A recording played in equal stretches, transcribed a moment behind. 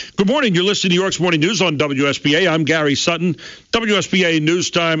Good morning. You're listening to New York's Morning News on WSBA. I'm Gary Sutton. WSBA News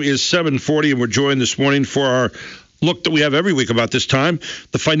Time is 7:40, and we're joined this morning for our look that we have every week about this time,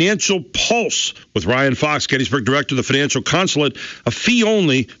 the Financial Pulse with Ryan Fox, Gettysburg Director of the Financial Consulate, a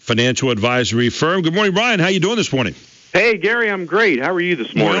fee-only financial advisory firm. Good morning, Ryan. How you doing this morning? Hey, Gary, I'm great. How are you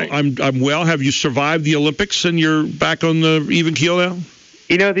this morning? Well, I'm well. Have you survived the Olympics and you're back on the even keel now?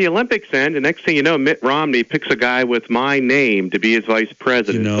 You know, the Olympics end, and next thing you know, Mitt Romney picks a guy with my name to be his vice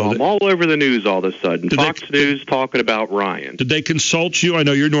president. So I'm all over the news all of a sudden. Fox News talking about Ryan. Did they consult you? I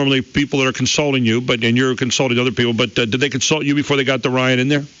know you're normally people that are consulting you, and you're consulting other people, but did they consult you before they got the Ryan in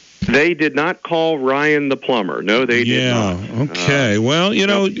there? They did not call Ryan the plumber. No, they did not. Yeah, okay. Well,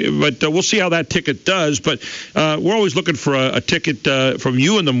 but we'll see how that ticket does. But we're always looking for a ticket from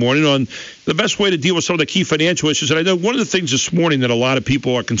you in the morning on the best way to deal with some of the key financial issues. And I know one of the things this morning that a lot of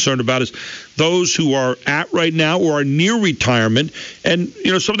people are concerned about is those who are at right now or are near retirement and,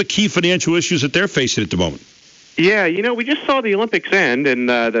 some of the key financial issues that they're facing at the moment. Yeah, we just saw the Olympics end, and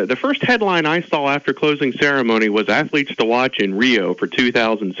the first headline I saw after closing ceremony was athletes to watch in Rio for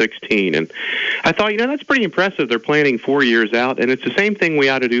 2016. And I thought, that's pretty impressive. They're planning 4 years out, and it's the same thing we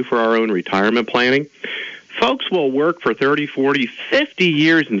ought to do for our own retirement planning. Folks will work for 30, 40, 50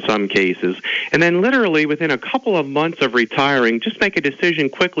 years in some cases, and then literally within a couple of months of retiring, just make a decision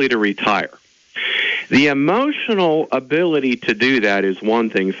quickly to retire. The emotional ability to do that is one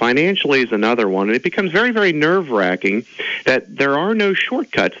thing. Financially is another one. And it becomes very, very nerve-wracking that there are no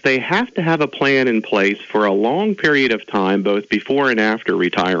shortcuts. They have to have a plan in place for a long period of time, both before and after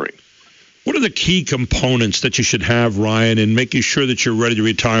retiring. What are the key components that you should have, Ryan, in making sure that you're ready to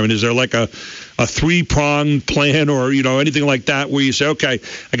retire? And is there like a three-pronged plan or, anything like that where you say, okay,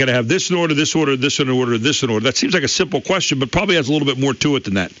 I got to have this in order, this order, this in order, this in order? That seems like a simple question, but probably has a little bit more to it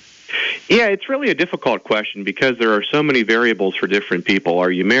than that. Yeah, it's really a difficult question because there are so many variables for different people.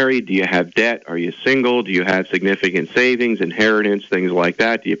 Are you married? Do you have debt? Are you single? Do you have significant savings, inheritance, things like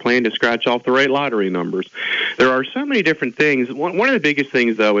that? Do you plan to scratch off the right lottery numbers? There are so many different things. One of the biggest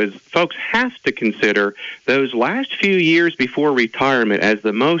things, though, is folks have to consider those last few years before retirement as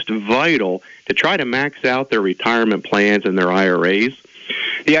the most vital to try to max out their retirement plans and their IRAs.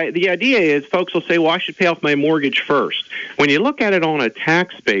 The idea is folks will say, well, I should pay off my mortgage first. When you look at it on a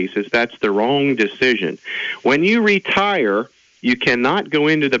tax basis, that's the wrong decision. When you retire, you cannot go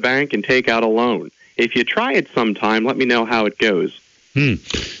into the bank and take out a loan. If you try it sometime, let me know how it goes.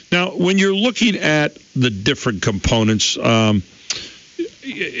 Now, when you're looking at the different components, I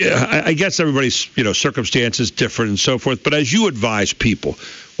guess everybody's circumstance is different and so forth. But as you advise people,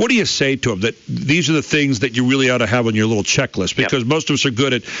 what do you say to them that these are the things that you really ought to have on your little checklist? Because most of us are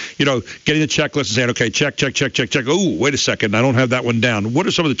good at getting a checklist and saying, okay, check. Oh, wait a second, I don't have that one down. What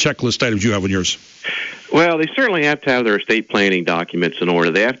are some of the checklist items you have on yours? Well, they certainly have to have their estate planning documents in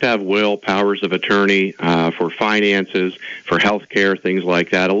order. They have to have will, powers of attorney for finances, for health care, things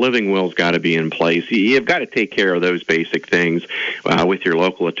like that. A living will's got to be in place. You've got to take care of those basic things with your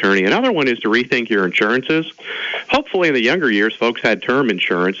local attorney. Another one is to rethink your insurances. Hopefully in the younger years, folks had term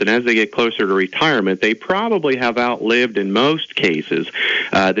insurance, and as they get closer to retirement, they probably have outlived, in most cases,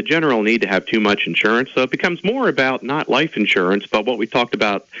 the general need to have too much insurance. So it becomes more about not life insurance, but what we talked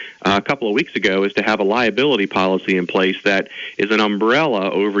about a couple of weeks ago is to have a liability policy in place that is an umbrella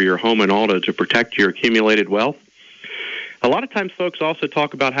over your home and auto to protect your accumulated wealth. A lot of times folks also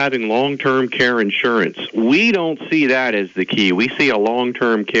talk about having long-term care insurance. We don't see that as the key. We see a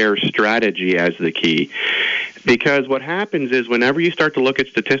long-term care strategy as the key. Because what happens is whenever you start to look at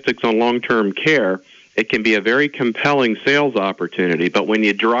statistics on long-term care, it can be a very compelling sales opportunity. But when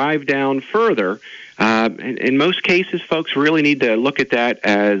you drive down further, in most cases, folks really need to look at that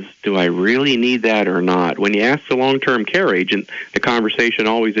as, do I really need that or not? When you ask the long-term care agent, the conversation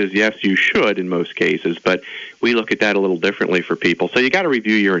always is, yes, you should in most cases, but we look at that a little differently for people. So you got to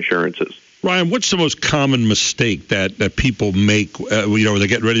review your insurances. Ryan, what's the most common mistake that people make, where they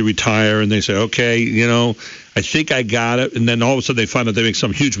get ready to retire and they say, okay, I think I got it, and then all of a sudden they find out they make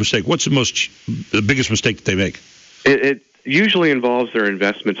some huge mistake. What's the biggest mistake that they make? It usually involves their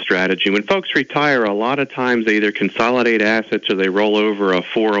investment strategy. When folks retire, a lot of times they either consolidate assets or they roll over a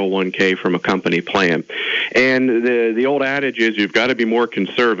 401k from a company plan. And the old adage is you've got to be more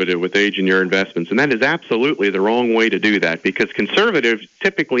conservative with aging your investments. And that is absolutely the wrong way to do that because conservative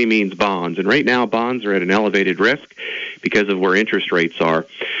typically means bonds. And right now bonds are at an elevated risk. because of where interest rates are.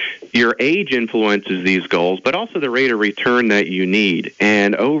 Your age influences these goals, but also the rate of return that you need.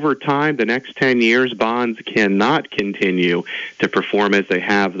 And over time, the next 10 years, bonds cannot continue to perform as they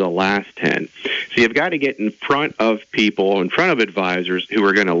have the last 10. So you've got to get in front of people, in front of advisors who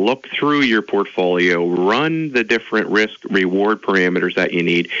are going to look through your portfolio, run the different risk-reward parameters that you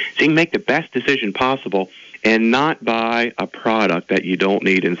need, so you can make the best decision possible and not buy a product that you don't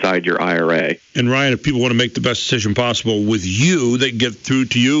need inside your IRA. And Ryan, if people want to make the best decision possible with you, they can get through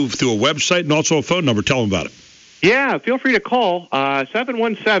to you through a website and also a phone number. Tell them about it. Yeah, feel free to call.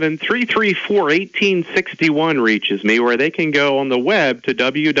 717-334-1861 reaches me, where they can go on the web to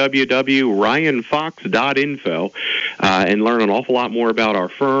www.ryanfox.info and learn an awful lot more about our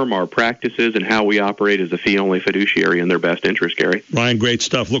firm, our practices, and how we operate as a fee-only fiduciary in their best interest, Gary. Ryan, great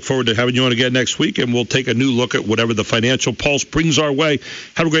stuff. Look forward to having you on again next week, and we'll take a new look at whatever the financial pulse brings our way.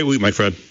 Have a great week, my friend.